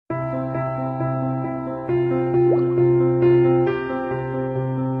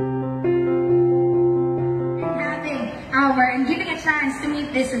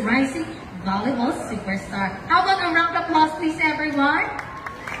meet this rising volleyball superstar. How about a round of applause, please, everyone?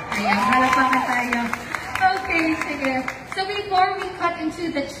 Ayan, halapakan tayo. Okay, sige. So before we cut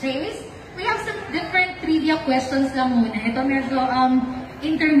into the chase, we have some different trivia questions lang muna. Ito medyo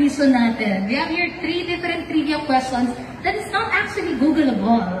intermission natin. We have here 3 different trivia questions that is not actually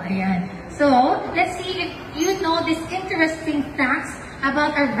Googleable. Ayan. So, let's see if you know these interesting facts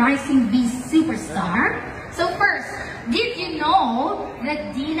about our rising V superstar. So first, did you know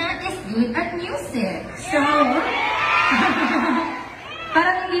that Deanna is good at music? So,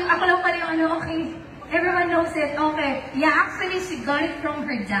 parang hindi, ako lang pala yung okay. Everyone knows it. Okay. Yeah, actually, she got it from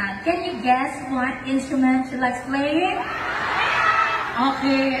her dad. Can you guess what instrument she likes playing?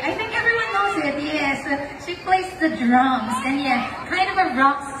 Okay. I think everyone knows it. Yes. She plays the drums. And yeah, kind of a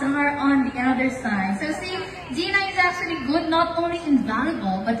rock star on the other side. So see, Deanna is actually good not only in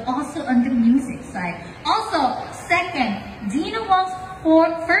volleyball, but also on the music side. Also, second, Deanna Wong's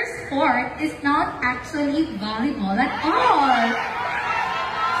first sport is not actually volleyball at all.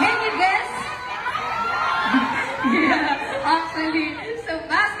 Can you guess? Yeah, actually, so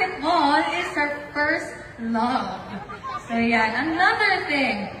basketball is her first love. So yeah, another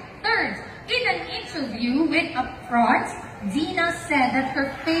thing. Third, in an interview with a prod, Deanna said that her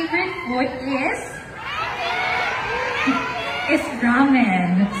favorite food is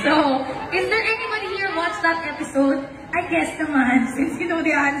ramen. So, is there anybody here watch that episode? I guess naman, since you know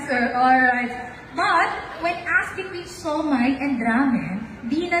the answer. Alright. But, when asked between siomai and ramen,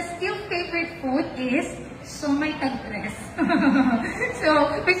 Deanna's still favorite food is siomai tag-tres.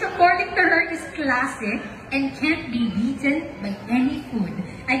 So, which according to her is classic and can't be beaten by any food.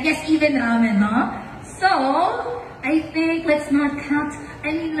 I guess even ramen, huh? So, I think let's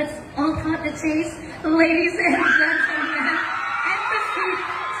all cut the chase, ladies and gentlemen, and proceed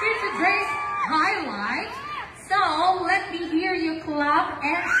to today's highlight. So, let me hear you clap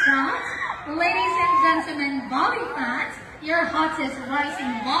and shout. Ladies and gentlemen, volley fans, your hottest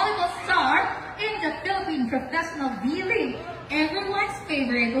rising volleyball star in the Philippine Professional V-League. Everyone's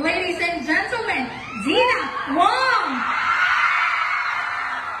favorite, ladies and gentlemen, Deanna Wong!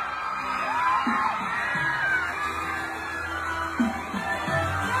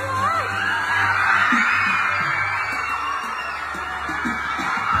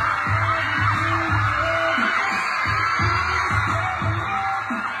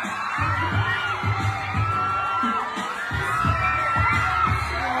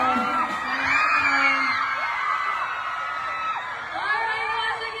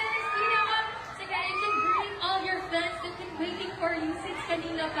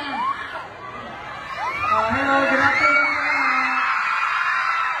 Hello, good afternoon.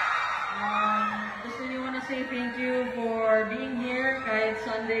 Just really want to say thank you for being here. Kahit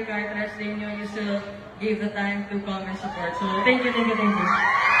Sunday, kahit rest day nyo, you still gave the time to come and support. So thank you, thank you, thank you.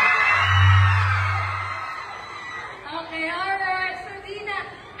 Okay, alright. So Deanna,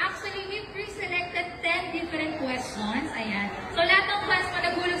 actually we pre-selected 10 different questions. Ayan. So lahat ng class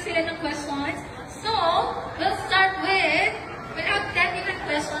managulog sila ng questions. So, we'll start with, we have 10 different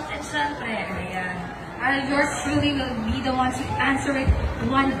questions and syempre, ayan. Yours truly will be the ones to answer it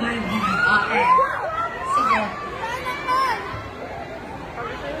one by one. Okay. Sige.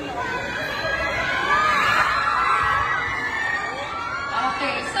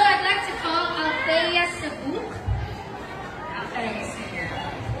 Okay, so I'd like to call Althea Sabuk. Okay, sige.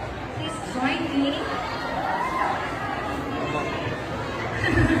 Please join me.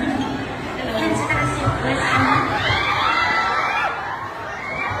 Let's ask your question.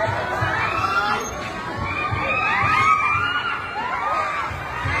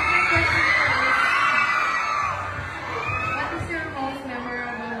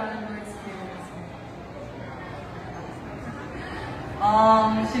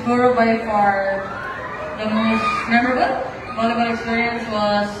 Siguro by far, the most memorable volleyball experience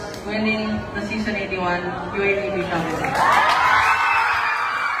was winning the season 81 UAAP championship.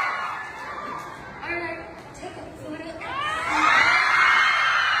 Alright, take a photo.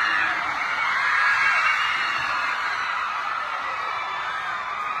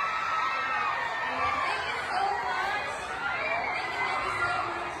 Thank you so much.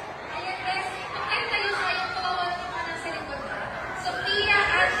 Ayan guys, pagkain tayo sa iyong kawawan naman ang silikod na. Sophia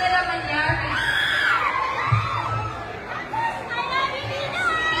Angela Manyaris.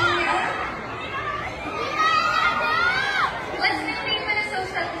 Sophia.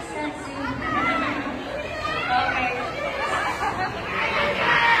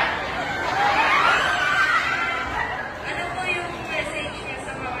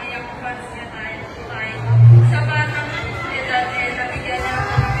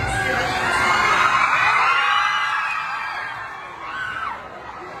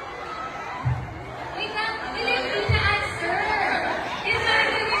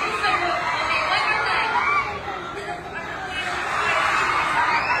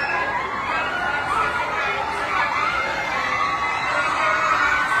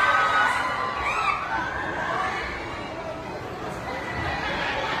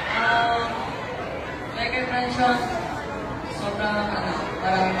 sobrang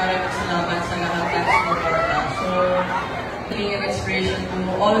maraming salamat sa lahat ng sumuporta. So, being an inspiration to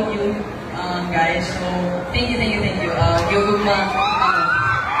all of you guys. So, thank you. Gugugma.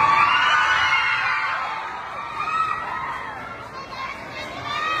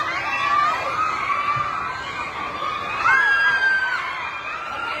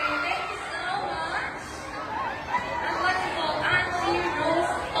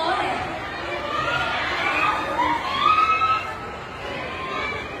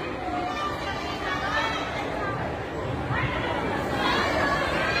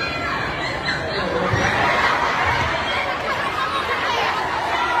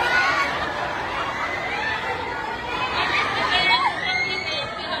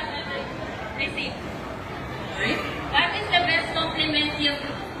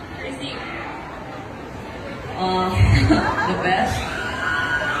 The best?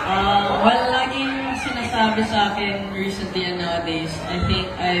 Well, laging sinasabi sa akin recently and nowadays, I think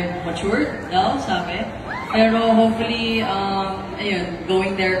I've matured daw, sabi. Pero hopefully, ayun,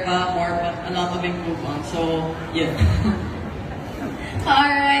 going there ka more, but a lot of improve on. So, yeah.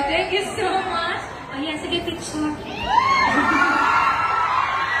 Alright, thank you so much. Oh yeah, sige, picture.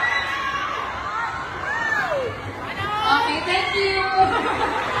 Okay, thank you.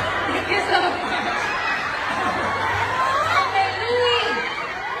 Thank you so much. Okay, Louie.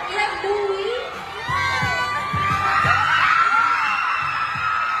 You have Louie?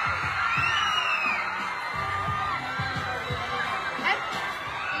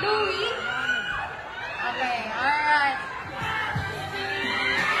 Louie? Okay, alright.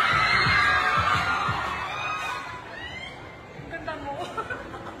 Ganda mo.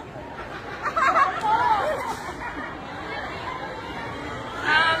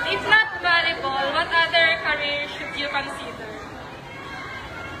 If not volleyball, what other career should you consider?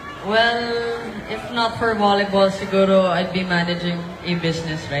 Well, if not for volleyball, siguro I'd be managing a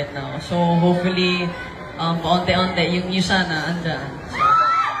business right now. So hopefully, paunti-unti, yung sana andyan. So.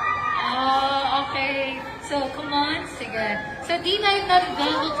 Oh, okay. So, come on, sige. So, Deanna, you're not a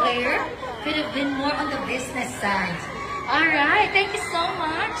volleyball player. Could have been more on the business side. Alright, thank you so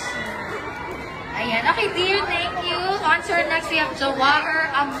much. Ayan. Okay, dear, thank you. Answer next, we have Jawahar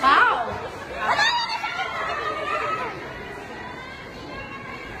Ambao.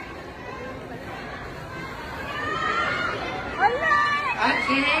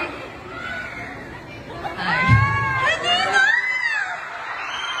 Okay. Hi.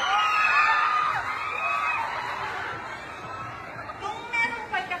 Kung merong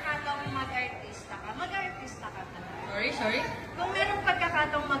pagkakataong mag-artista ka ba? Sorry? Kung merong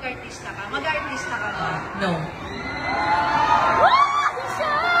pagkakataong mag-artista ka ba? No.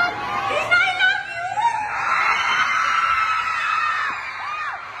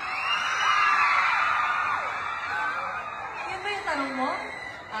 Yan ba yung tanong mo?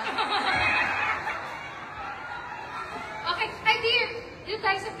 Okay, hi dear. You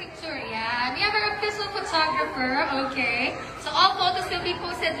guys a picture, yeah. We have our official photographer, okay. So all photos will be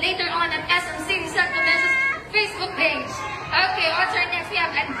posted later on at SM City Sta.Mesa's Facebook page. Okay, on to our next, we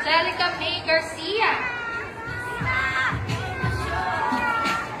have Angelica May Garcia.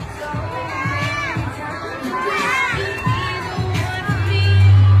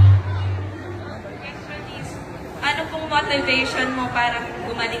 Ano pong motivation mo para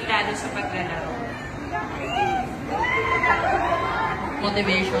gumaling lalo sa paglalaro?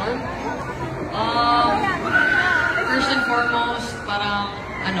 Motivation? First and foremost, parang,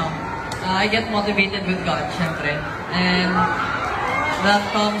 I get motivated with God, syempre. And that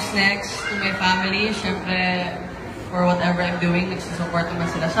comes next to my family, syempre, for whatever I'm doing, nagsusupport naman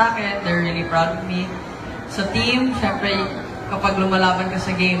sila sa akin. They're really proud of me. Sa team, syempre, kapag lumalaban ka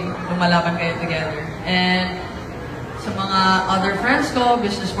sa game, lumalaban kayo together. And sa mga other friends ko,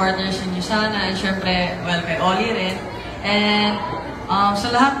 business partners in Sana, and syempre, well, kay Oli rin. And sa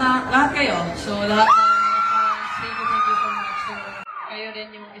lahat kayo. So, lahat ng fans, thank you so much. So, kayo rin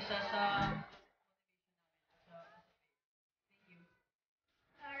yung isa sa...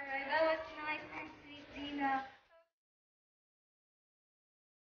 Alright, that was nice and sweet, Deanna.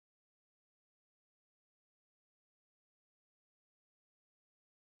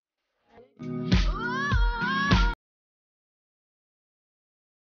 Ooh.